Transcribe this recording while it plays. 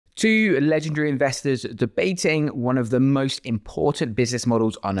Two legendary investors debating one of the most important business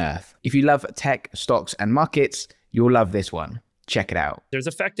models on earth. If you love tech, stocks, and markets, you'll love this one. Check it out. There's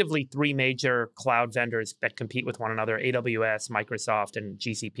effectively three major cloud vendors that compete with one another: AWS, Microsoft, and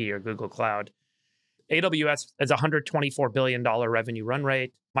GCP or Google Cloud. AWS has a $124 billion revenue run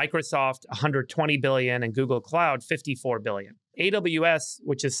rate, Microsoft $120 billion, and Google Cloud $54 billion. AWS,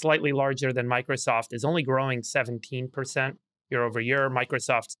 which is slightly larger than Microsoft, is only growing 17% year over year.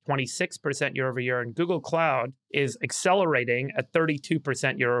 Microsoft's 26% year over year, and Google Cloud is accelerating at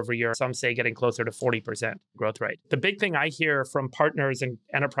 32% year over year. Some say getting closer to 40% growth rate. The big thing I hear from partners and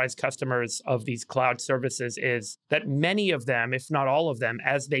enterprise customers of these cloud services is that many of them, if not all of them,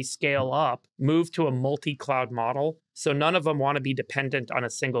 as they scale up, move to a multi-cloud model. So none of them want to be dependent on a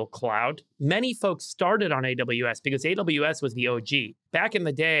single cloud. Many folks started on AWS because AWS was the OG. Back in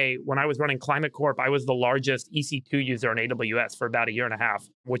the day, when I was running Climate Corp, I was the largest EC2 user on AWS for about a year and a half,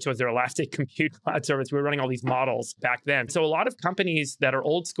 which was their elastic compute cloud service. We were running all these models back then. So a lot of companies that are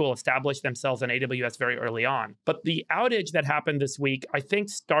old school established themselves on AWS very early on. But the outage that happened this week, I think,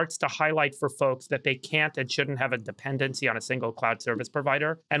 starts to highlight for folks that they can't and shouldn't have a dependency on a single cloud service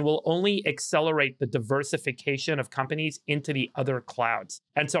provider, and will only accelerate the diversification of companies into the other clouds.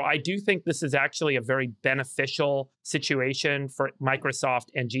 And so I do think this is actually a very beneficial situation for Microsoft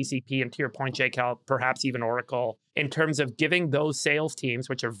and GCP, and to your point, JCal, perhaps even Oracle, in terms of giving those sales teams,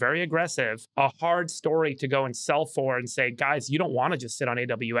 which are very aggressive, a hard story to go and sell for and say, guys, you don't want to just sit on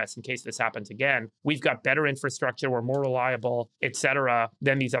AWS in case this happens again. We've got better infrastructure, we're more reliable, et cetera,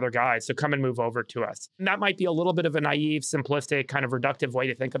 than these other guys. So come and move over to us. And that might be a little bit of a naive, simplistic, kind of reductive way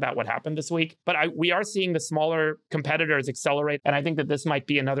to think about what happened this week. But we are seeing the smaller competitors accelerate. And I think that this might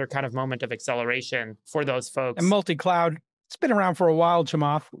be another kind of moment of acceleration for those folks. And multi-cloud, it's been around for a while,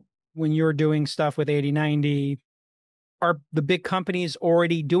 Chamath. When you're doing stuff with 80/90, are the big companies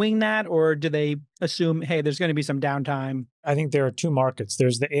already doing that, or do they assume, hey, there's going to be some downtime? I think there are two markets.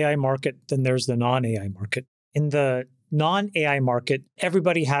 There's the AI market, then there's the non-AI market. In the non-AI market,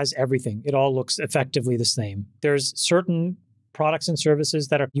 everybody has everything. It all looks effectively the same. There's certain products and services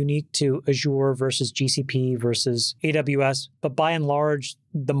that are unique to Azure versus GCP versus AWS. But by and large,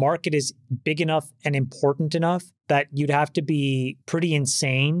 the market is big enough and important enough that you'd have to be pretty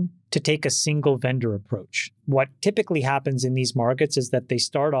insane to take a single vendor approach. What typically happens in these markets is that they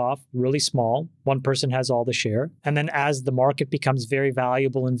start off really small. One person has all the share. And then as the market becomes very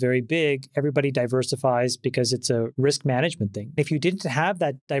valuable and very big, everybody diversifies because it's a risk management thing. If you didn't have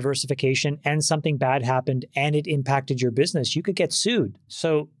that diversification and something bad happened and it impacted your business, you could get sued.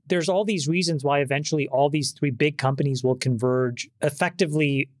 So there's all these reasons why eventually all these three big companies will converge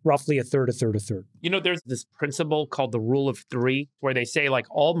effectively, roughly a third, a third, a third. You know, there's this principle called the rule of three, where they say like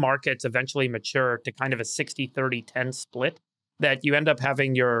all markets eventually mature to kind of a 60-30-10 split, that you end up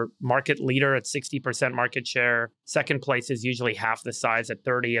having your market leader at 60% market share. Second place is usually half the size at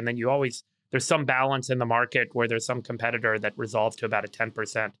 30. And then there's some balance in the market where there's some competitor that resolves to about a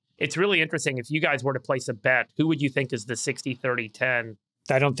 10%. It's really interesting. If you guys were to place a bet, who would you think is the 60-30-10?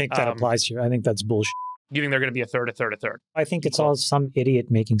 I don't think that applies here. I think that's bullshit. You think they're going to be a third, a third, a third? I think it's all some idiot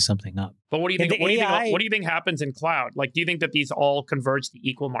making something up. But what do you think? What do you think happens in cloud? Like, do you think that these all converge to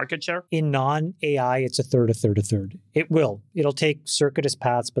equal market share? In non-AI, it's a third, a third, a third. It will. It'll take circuitous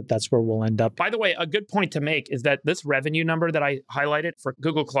paths, but that's where we'll end up. By the way, a good point to make is that this revenue number that I highlighted for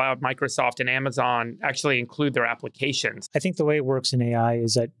Google Cloud, Microsoft, and Amazon actually include their applications. I think the way it works in AI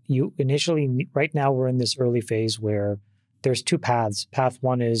is that you initially, right now, we're in this early phase where there's two paths. Path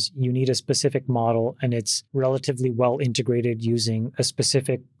one is you need a specific model and it's relatively well integrated using a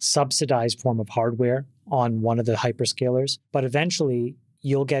specific subsidized form of hardware on one of the hyperscalers. But eventually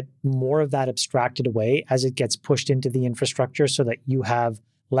you'll get more of that abstracted away as it gets pushed into the infrastructure so that you have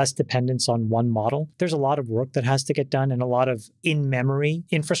less dependence on one model. There's a lot of work that has to get done and a lot of in-memory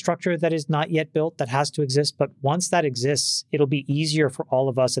infrastructure that is not yet built that has to exist. But once that exists, it'll be easier for all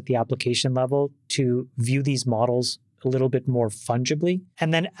of us at the application level to view these models a little bit more fungibly.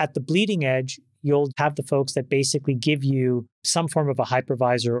 And then at the bleeding edge, you'll have the folks that basically give you some form of a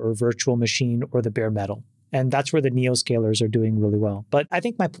hypervisor or virtual machine or the bare metal. And that's where the neoscalers are doing really well. But I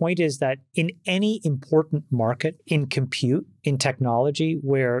think my point is that in any important market, in compute, in technology,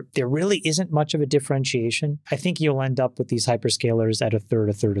 where there really isn't much of a differentiation, I think you'll end up with these hyperscalers at a third,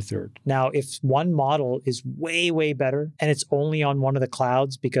 a third, a third. Now, if one model is way, way better, and it's only on one of the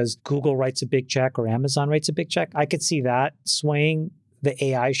clouds because Google writes a big check or Amazon writes a big check, I could see that swaying the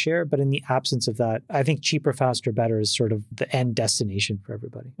AI share. But in the absence of that, I think cheaper, faster, better is sort of the end destination for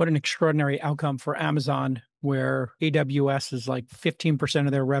everybody. What an extraordinary outcome for Amazon, where AWS is like 15%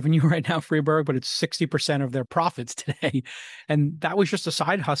 of their revenue right now, Freeberg, but it's 60% of their profits today. And that was just a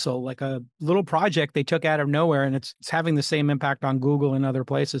side hustle, like a little project they took out of nowhere, and it's having the same impact on Google and other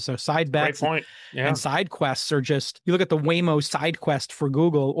places. So side bets and side quests are just, you look at the Waymo side quest for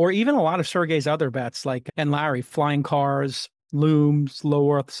Google, or even a lot of Sergey's other bets, like, and Larry, flying cars, Looms, low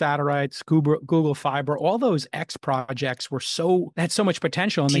Earth satellites, Google Fiber, all those X projects had so much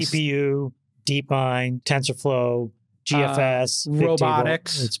potential. And TPU, DeepMind, TensorFlow, GFS,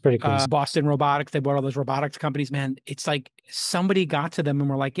 robotics. It's pretty crazy. Boston Robotics, they bought all those robotics companies. Man, it's like somebody got to them and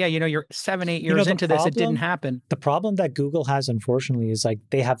were like, yeah, you're 7-8 years into this. It didn't happen. The problem that Google has, unfortunately, is like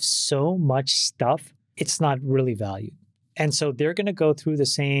they have so much stuff, it's not really valued. And so they're going to go through the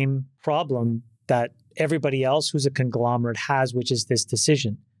same problem that everybody else who's a conglomerate has, which is this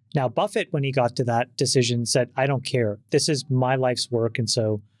decision. Now, Buffett, when he got to that decision, said, I don't care. This is my life's work. And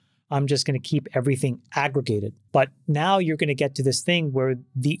so I'm just going to keep everything aggregated. But now you're going to get to this thing where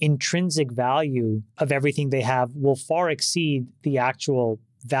the intrinsic value of everything they have will far exceed the actual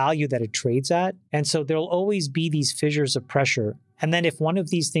value that it trades at. And so there'll always be these fissures of pressure. And then if one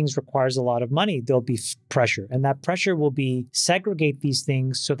of these things requires a lot of money, there'll be pressure. And that pressure will be segregate these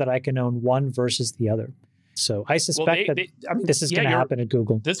things so that I can own one versus the other. So I suspect this is going to happen at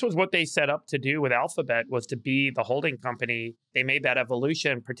Google. This was what they set up to do with Alphabet, was to be the holding company. They made that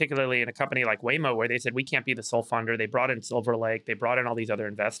evolution, particularly in a company like Waymo, where they said, we can't be the sole funder. They brought in Silver Lake. They brought in all these other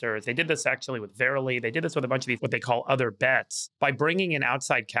investors. They did this actually with Verily. They did this with a bunch of these, what they call other bets. By bringing in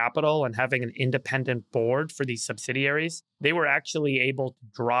outside capital and having an independent board for these subsidiaries, they were actually able to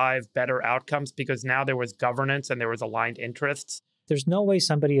drive better outcomes because now there was governance and there was aligned interests. There's no way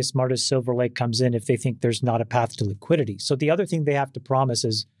somebody as smart as Silver Lake comes in if they think there's not a path to liquidity. So the other thing they have to promise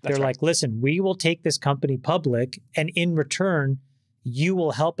is they're like, listen, we will take this company public, and in return, you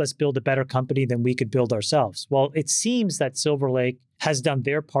will help us build a better company than we could build ourselves. Well, it seems that Silver Lake has done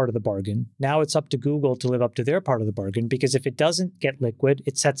their part of the bargain. Now it's up to Google to live up to their part of the bargain, because if it doesn't get liquid,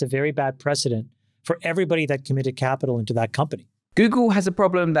 it sets a very bad precedent for everybody that committed capital into that company. Google has a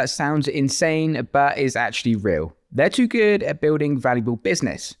problem that sounds insane, but is actually real. They're too good at building valuable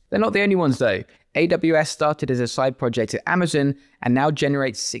business. They're not the only ones though. AWS started as a side project at Amazon and now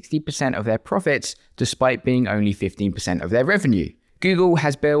generates 60% of their profits, despite being only 15% of their revenue. Google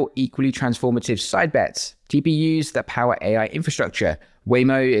has built equally transformative side bets, TPUs that power AI infrastructure,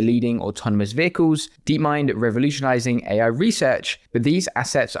 Waymo leading autonomous vehicles, DeepMind revolutionizing AI research, but these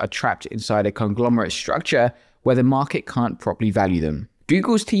assets are trapped inside a conglomerate structure where the market can't properly value them.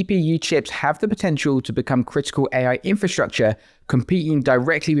 Google's TPU chips have the potential to become critical AI infrastructure, competing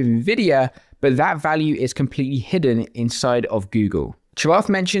directly with NVIDIA, but that value is completely hidden inside of Google. Chamath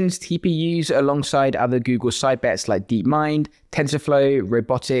mentions TPUs alongside other Google side bets like DeepMind, TensorFlow,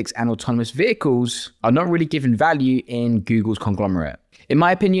 robotics, and autonomous vehicles are not really given value in Google's conglomerate. In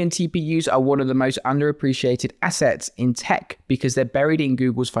my opinion, TPUs are one of the most underappreciated assets in tech because they're buried in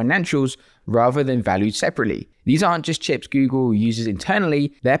Google's financials rather than valued separately. These aren't just chips Google uses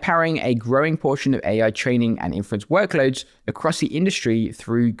internally, they're powering a growing portion of AI training and inference workloads across the industry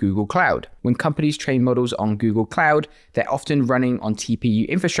through Google Cloud. When companies train models on Google Cloud, they're often running on TPU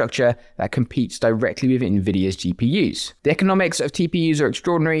infrastructure that competes directly with NVIDIA's GPUs. The economics of TPUs are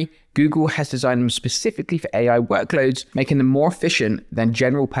extraordinary. Google has designed them specifically for AI workloads, making them more efficient than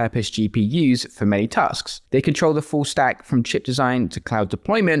general-purpose GPUs for many tasks. They control the full stack from chip design to cloud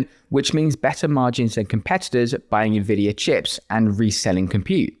deployment, which means better margins than competitors buying NVIDIA chips and reselling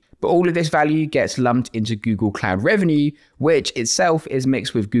compute. But all of this value gets lumped into Google Cloud revenue, which itself is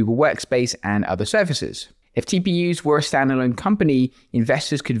mixed with Google Workspace and other services. If TPUs were a standalone company,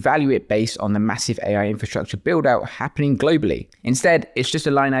 investors could value it based on the massive AI infrastructure build-out happening globally. Instead, it's just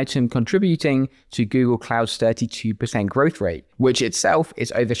a line item contributing to Google Cloud's 32% growth rate, which itself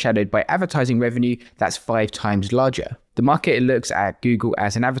is overshadowed by advertising revenue that's 5 times larger. The market looks at Google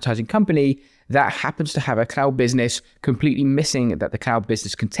as an advertising company that happens to have a cloud business, completely missing that the cloud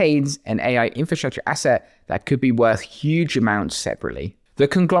business contains an AI infrastructure asset that could be worth huge amounts separately. The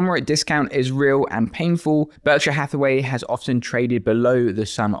conglomerate discount is real and painful. Berkshire Hathaway has often traded below the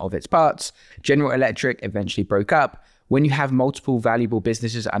sum of its parts. General Electric eventually broke up. When you have multiple valuable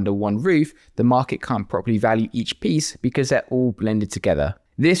businesses under one roof, the market can't properly value each piece because they're all blended together.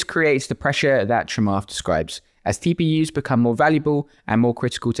 This creates the pressure that Chamath describes. As TPUs become more valuable and more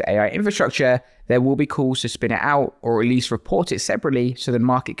critical to AI infrastructure, there will be calls to spin it out or at least report it separately so the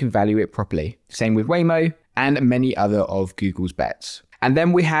market can value it properly. Same with Waymo and many other of Google's bets. And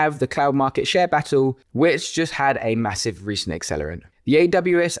then we have the cloud market share battle, which just had a massive recent accelerant. The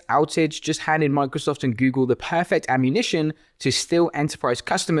AWS outage just handed Microsoft and Google the perfect ammunition to steal enterprise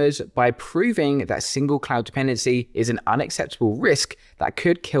customers by proving that single cloud dependency is an unacceptable risk that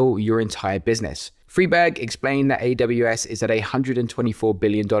could kill your entire business. Friedberg explained that AWS is at a $124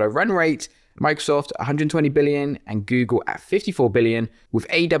 billion run rate, Microsoft $120 billion, and Google at $54 billion, with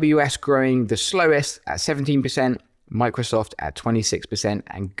AWS growing the slowest at 17%, Microsoft at 26%,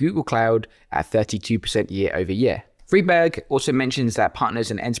 and Google Cloud at 32% year over year. Friedberg also mentions that partners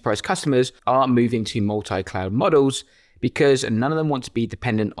and enterprise customers are moving to multi-cloud models because none of them want to be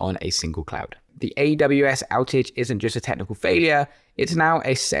dependent on a single cloud. The AWS outage isn't just a technical failure, it's now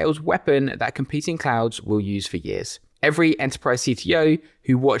a sales weapon that competing clouds will use for years. Every enterprise CTO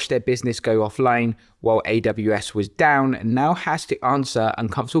who watched their business go offline while AWS was down now has to answer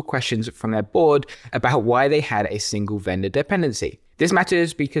uncomfortable questions from their board about why they had a single vendor dependency. This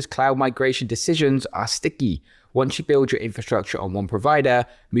matters because cloud migration decisions are sticky. Once you build your infrastructure on one provider,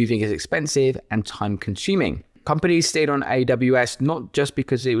 moving is expensive and time-consuming. Companies stayed on AWS not just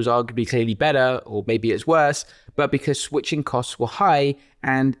because it was arguably clearly better, or maybe it's worse, but because switching costs were high,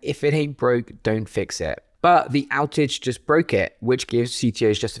 and if it ain't broke, don't fix it. But the outage just broke it, which gives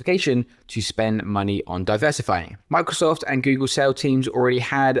CTOs justification to spend money on diversifying. Microsoft and Google sales teams already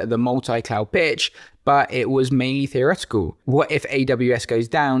had the multi-cloud pitch, but it was mainly theoretical. What if AWS goes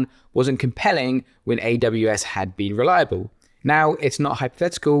down wasn't compelling when AWS had been reliable? Now it's not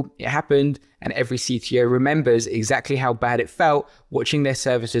hypothetical, it happened, and every CTO remembers exactly how bad it felt watching their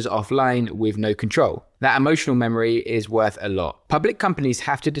services offline with no control. That emotional memory is worth a lot. Public companies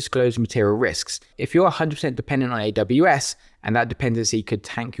have to disclose material risks. If you're 100% dependent on AWS, and that dependency could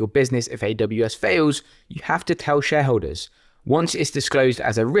tank your business if AWS fails, you have to tell shareholders. Once it's disclosed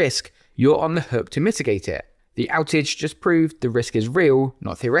as a risk, you're on the hook to mitigate it. The outage just proved the risk is real,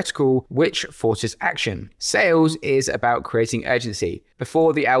 not theoretical, which forces action. Sales is about creating urgency.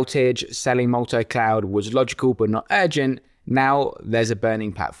 Before the outage, selling multi-cloud was logical but not urgent. Now there's a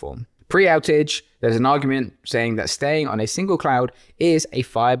burning platform. Pre-outage, there's an argument saying that staying on a single cloud is a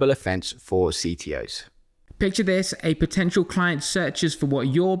fireable offense for CTOs. Picture this, a potential client searches for what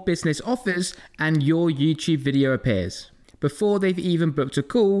your business offers and your YouTube video appears. Before they've even booked a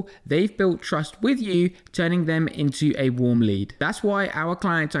call, they've built trust with you, turning them into a warm lead. That's why our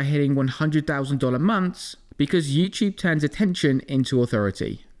clients are hitting $100,000 months, because YouTube turns attention into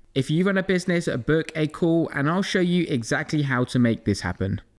authority. If you run a business, book a call and I'll show you exactly how to make this happen.